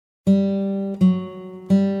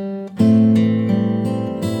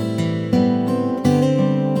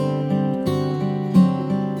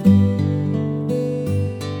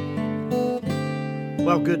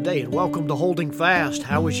day and welcome to Holding Fast.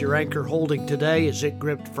 How is your anchor holding today as it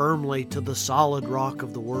gripped firmly to the solid rock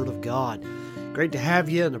of the Word of God? Great to have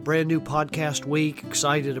you in a brand new podcast week.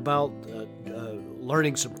 Excited about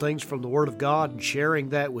learning some things from the Word of God and sharing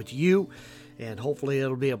that with you. And hopefully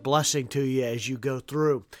it'll be a blessing to you as you go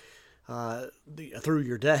through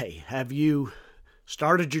your day. Have you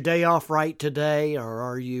started your day off right today, or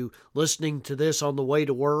are you listening to this on the way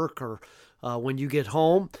to work or when you get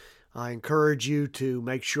home? I encourage you to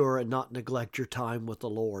make sure and not neglect your time with the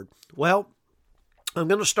Lord. Well, I'm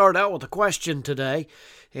going to start out with a question today,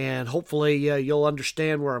 and hopefully you'll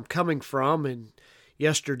understand where I'm coming from. In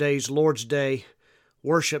yesterday's Lord's Day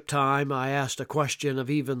worship time, I asked a question of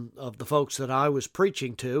the folks that I was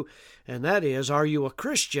preaching to, and that is, are you a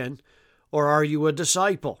Christian or are you a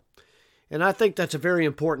disciple? And I think that's a very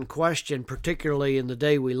important question, particularly in the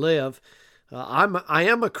day we live. I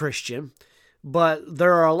am a Christian, but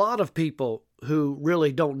there are a lot of people who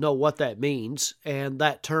really don't know what that means, and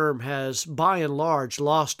that term has, by and large,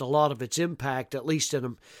 lost a lot of its impact, at least in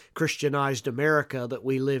a Christianized America that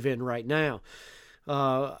we live in right now.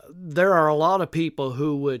 There are a lot of people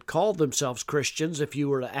who would call themselves Christians. If you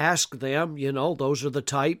were to ask them, those are the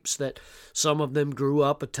types that some of them grew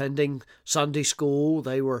up attending Sunday school.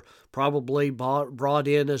 They were probably brought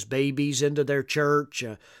in as babies into their church.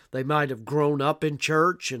 They might have grown up in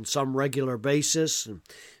church in some regular basis. And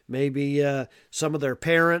maybe some of their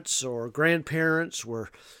parents or grandparents were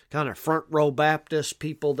kind of front row Baptist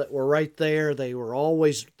people that were right there. They were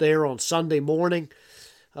always there on Sunday morning.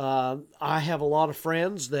 I have a lot of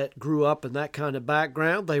friends that grew up in that kind of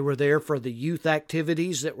background. They were there for the youth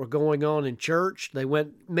activities that were going on in church. They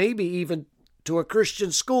went maybe even to a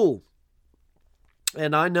Christian school.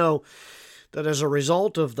 And I know that as a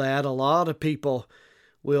result of that, a lot of people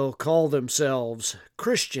will call themselves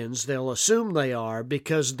Christians. They'll assume they are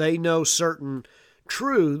because they know certain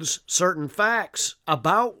truths, certain facts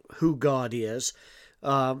about who God is.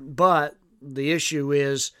 But the issue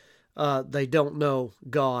is, they don't know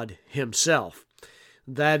God Himself.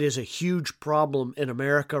 That is a huge problem in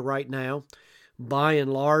America right now. By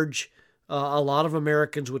and large, a lot of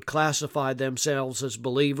Americans would classify themselves as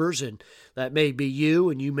believers, and that may be you,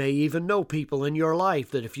 and you may even know people in your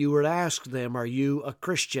life that if you were to ask them, are you a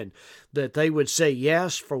Christian, that they would say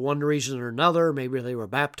yes for one reason or another. Maybe they were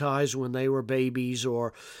baptized when they were babies,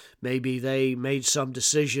 or maybe they made some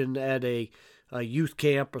decision at a youth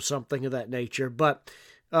camp or something of that nature. But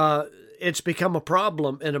it's become a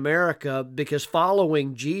problem in America because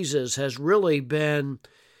following Jesus has really been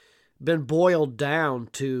boiled down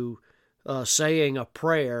to saying a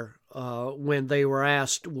prayer when they were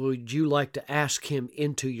asked, would you like to ask Him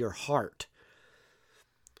into your heart?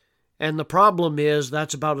 And the problem is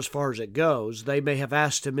that's about as far as it goes. They may have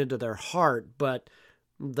asked Him into their heart, but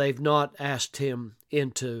they've not asked Him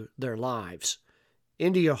into their lives,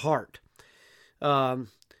 into your heart, not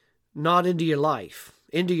into your life.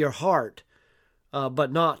 Into your heart,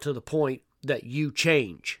 but not to the point that you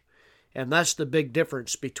change. And that's the big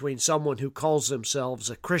difference between someone who calls themselves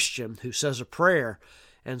a Christian, who says a prayer,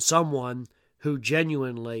 and someone who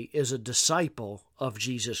genuinely is a disciple of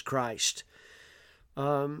Jesus Christ.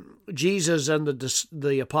 Jesus and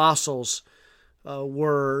the apostles the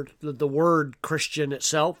word Christian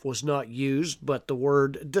itself was not used, but the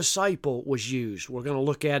word disciple was used. We're going to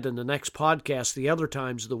look at in the next podcast the other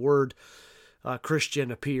times the word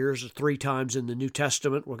Christian appears 3 times in the New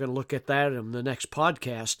Testament. We're going to look at that in the next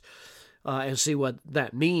podcast and see what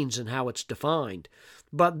that means and how it's defined.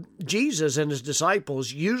 But Jesus and His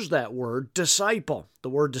disciples used that word disciple. The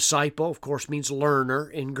word disciple, of course, means learner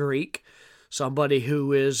in Greek, somebody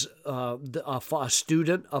who is a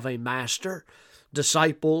student of a master.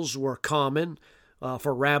 Disciples were common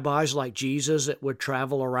for rabbis like Jesus that would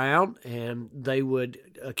travel around, and they would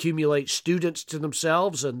accumulate students to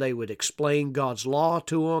themselves, and they would explain God's law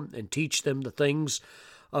to them and teach them the things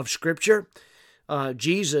of Scripture.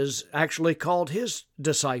 Jesus actually called His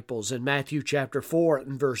disciples in Matthew chapter 4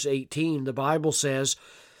 and verse 18. The Bible says,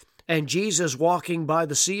 "And Jesus, walking by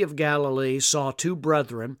the Sea of Galilee, saw 2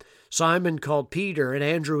 brethren, Simon called Peter and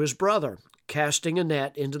Andrew his brother, casting a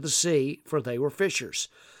net into the sea, for they were fishers.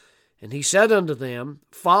 And He said unto them,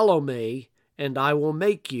 Follow me, and I will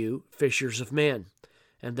make you fishers of men.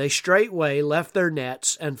 And they straightway left their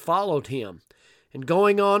nets and followed Him. And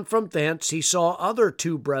going on from thence, He saw other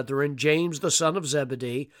 2 brethren, James the son of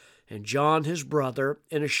Zebedee, and John his brother,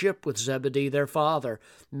 in a ship with Zebedee their father,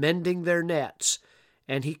 mending their nets.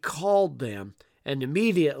 And He called them, and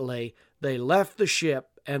immediately they left the ship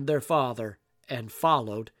and their father, and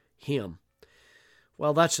followed Him."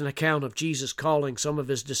 Well, that's an account of Jesus calling some of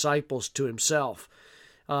His disciples to Himself.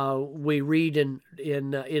 we read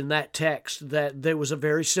in that text that there was a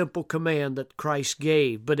very simple command that Christ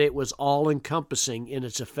gave, but it was all-encompassing in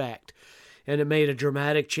its effect, and it made a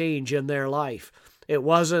dramatic change in their life. It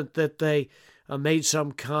wasn't that they made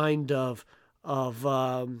some kind of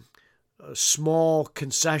small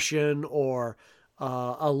concession or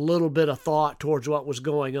a little bit of thought towards what was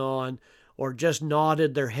going on, or just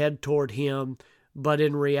nodded their head toward Him. But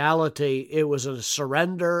in reality, it was a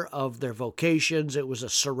surrender of their vocations. It was a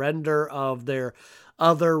surrender of their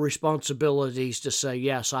other responsibilities to say,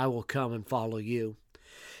 yes, I will come and follow you.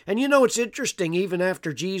 And it's interesting, even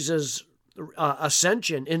after Jesus'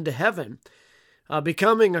 ascension into heaven,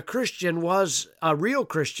 becoming a real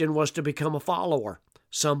Christian was to become a follower,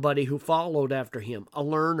 somebody who followed after Him, a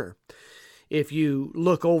learner. If you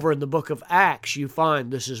look over in the book of Acts, you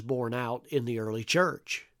find this is borne out in the early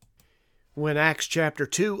church. When Acts chapter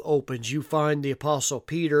 2 opens, you find the Apostle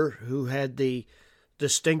Peter, who had the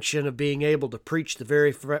distinction of being able to preach the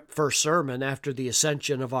very first sermon after the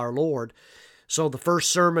ascension of our Lord. So the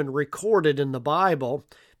first sermon recorded in the Bible,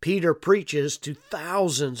 Peter preaches to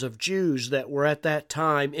thousands of Jews that were at that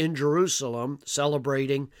time in Jerusalem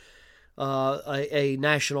celebrating a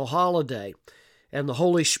national holiday. And the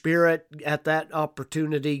Holy Spirit at that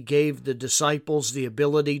opportunity gave the disciples the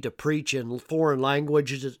ability to preach in foreign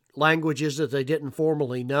languages that they didn't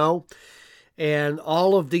formally know. And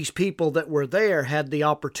all of these people that were there had the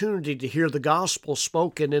opportunity to hear the gospel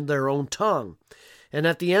spoken in their own tongue. And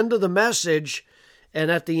at the end of the message,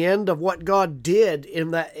 and at the end of what God did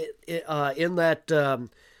in that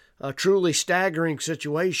truly staggering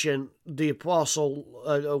situation, the apostle,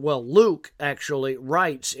 Luke actually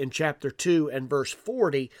writes in chapter 2 and verse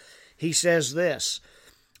 40, he says this,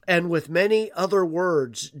 "And with many other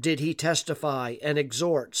words did he testify and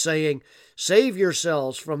exhort, saying, Save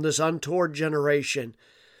yourselves from this untoward generation.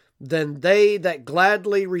 Then they that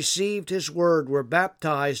gladly received his word were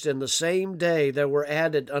baptized, and the same day there were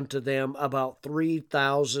added unto them about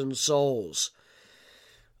 3,000 souls."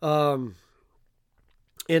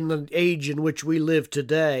 In the age in which we live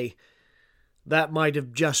today, that might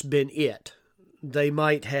have just been it. They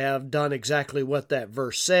might have done exactly what that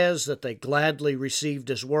verse says, that they gladly received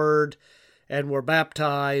his word and were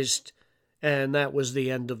baptized, and that was the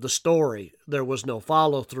end of the story. There was no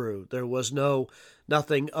follow-through. There was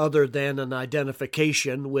nothing other than an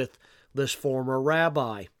identification with this former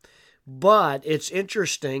rabbi. But it's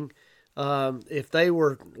interesting, if they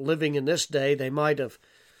were living in this day, they might have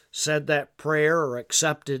said that prayer or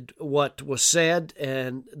accepted what was said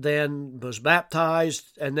and then was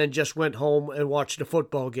baptized and then just went home and watched a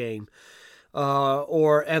football game.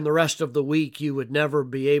 And the rest of the week you would never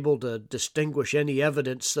be able to distinguish any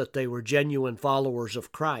evidence that they were genuine followers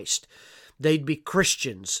of Christ. They'd be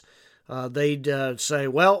Christians. They'd say,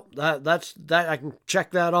 well, that's I can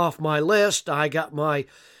check that off my list. I got my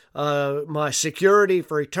security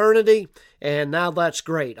for eternity, and now that's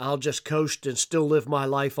great. I'll just coast and still live my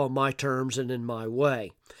life on my terms and in my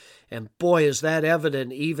way. And boy, is that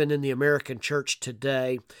evident even in the American church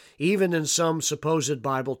today. Even in some supposed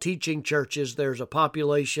Bible-teaching churches, there's a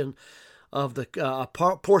population of a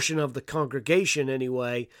portion of the congregation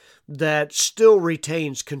anyway, that still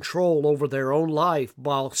retains control over their own life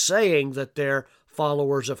while saying that they're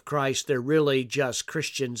followers of Christ. They're really just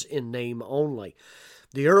Christians in name only.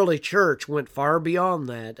 The early church went far beyond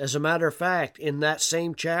that. As a matter of fact, in that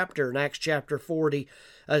same chapter, in Acts chapter 2,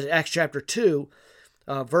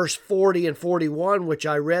 verse 40 and 41, which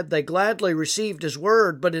I read, they gladly received his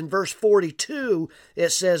word. But in verse 42, it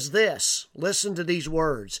says this. Listen to these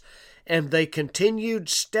words. And they continued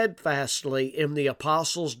steadfastly in the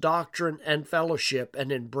apostles' doctrine and fellowship,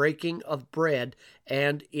 and in breaking of bread,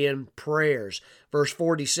 and in prayers. Verse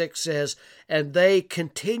 46 says, And they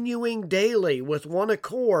continuing daily with one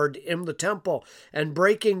accord in the temple, and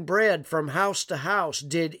breaking bread from house to house,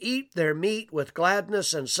 did eat their meat with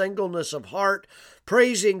gladness and singleness of heart,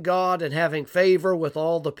 praising God and having favor with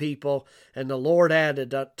all the people. And the Lord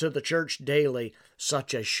added to the church daily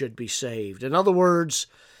such as should be saved. In other words,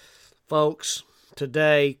 folks,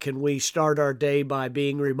 today can we start our day by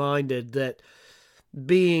being reminded that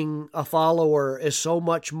being a follower is so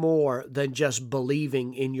much more than just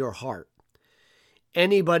believing in your heart.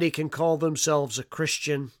 Anybody can call themselves a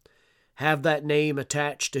Christian, have that name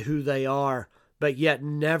attached to who they are, but yet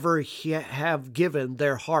never have given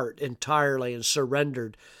their heart entirely and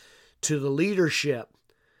surrendered to the leadership,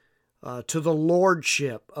 to the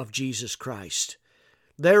lordship of Jesus Christ.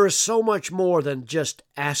 There is so much more than just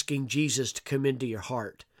asking Jesus to come into your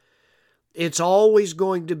heart. It's always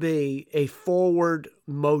going to be a forward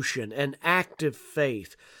motion, an active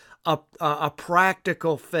faith, a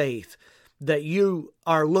practical faith that you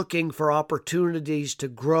are looking for opportunities to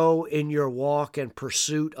grow in your walk and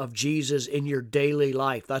pursuit of Jesus in your daily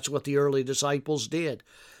life. That's what the early disciples did.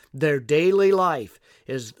 Their daily life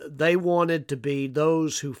is they wanted to be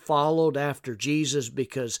those who followed after Jesus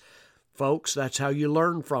because, folks, that's how you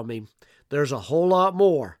learn from him. There's a whole lot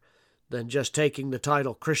more than just taking the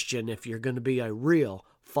title Christian if you're going to be a real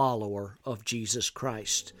follower of Jesus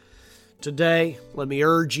Christ. Today, let me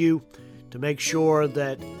urge you to make sure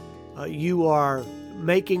that you are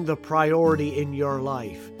making the priority in your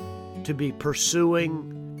life to be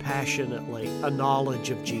pursuing passionately a knowledge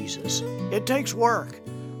of Jesus. It takes work,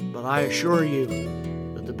 but I assure you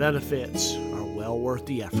that the benefits are well worth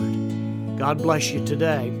the effort. God bless you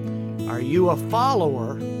today. Are you a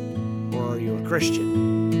follower or are you a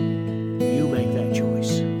Christian?